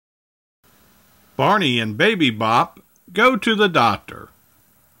Barney and Baby Bop go to the doctor.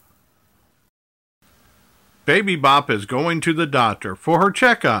 Baby Bop is going to the doctor for her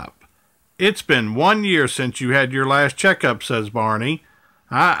checkup. It's been 1 year since you had your last checkup, says Barney.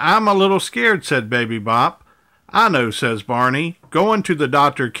 I'm a little scared, said Baby Bop. I know, says Barney. Going to the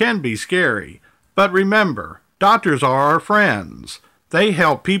doctor can be scary. But remember, doctors are our friends. They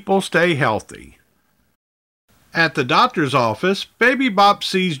help people stay healthy. At the doctor's office, Baby Bop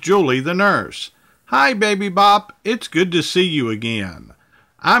sees Julie, the nurse. Hi, Baby Bop. It's good to see you again.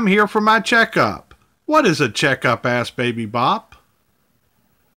 I'm here for my checkup. What is a checkup? Asked Baby Bop.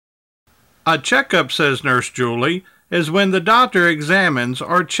 A checkup, says Nurse Julie, is when the doctor examines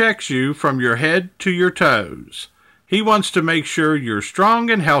or checks you from your head to your toes. He wants to make sure you're strong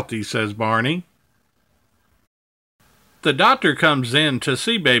and healthy, says Barney. The doctor comes in to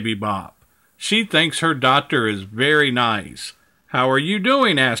see Baby Bop. She thinks her doctor is very nice. How are you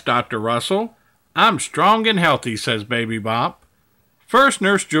doing? Asked Dr. Russell. I'm strong and healthy, says Baby Bop. First,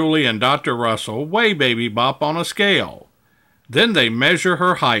 Nurse Julie and Dr. Russell weigh Baby Bop on a scale. Then they measure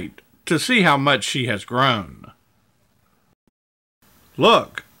her height to see how much she has grown.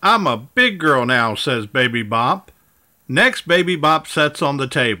 Look, I'm a big girl now, says Baby Bop. Next, Baby Bop sits on the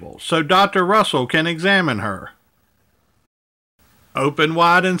table so Dr. Russell can examine her. Open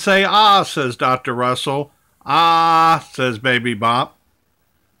wide and say, ah, says Dr. Russell. Ah, says Baby Bop.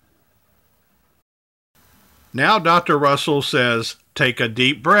 Now Dr. Russell says, take a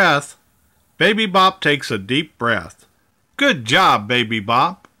deep breath. Baby Bop takes a deep breath. Good job, Baby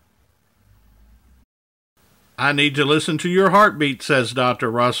Bop. I need to listen to your heartbeat, says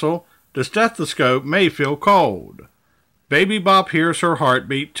Dr. Russell. The stethoscope may feel cold. Baby Bop hears her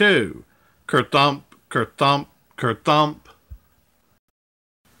heartbeat too. Ker-thump, ker-thump, ker-thump.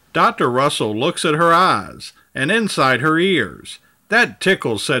 Dr. Russell looks at her eyes and inside her ears. That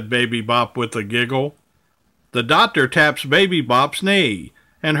tickles, said Baby Bop with a giggle. The doctor taps Baby Bop's knee,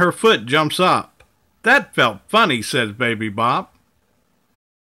 and her foot jumps up. That felt funny, says Baby Bop.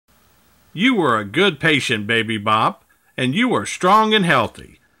 You were a good patient, Baby Bop, and you are strong and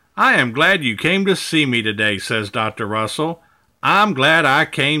healthy. I am glad you came to see me today, says Dr. Russell. I'm glad I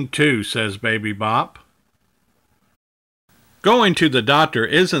came too, says Baby Bop. Going to the doctor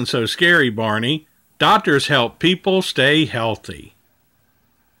isn't so scary, Barney. Doctors help people stay healthy.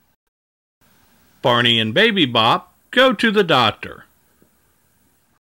 Barney and Baby Bop go to the doctor.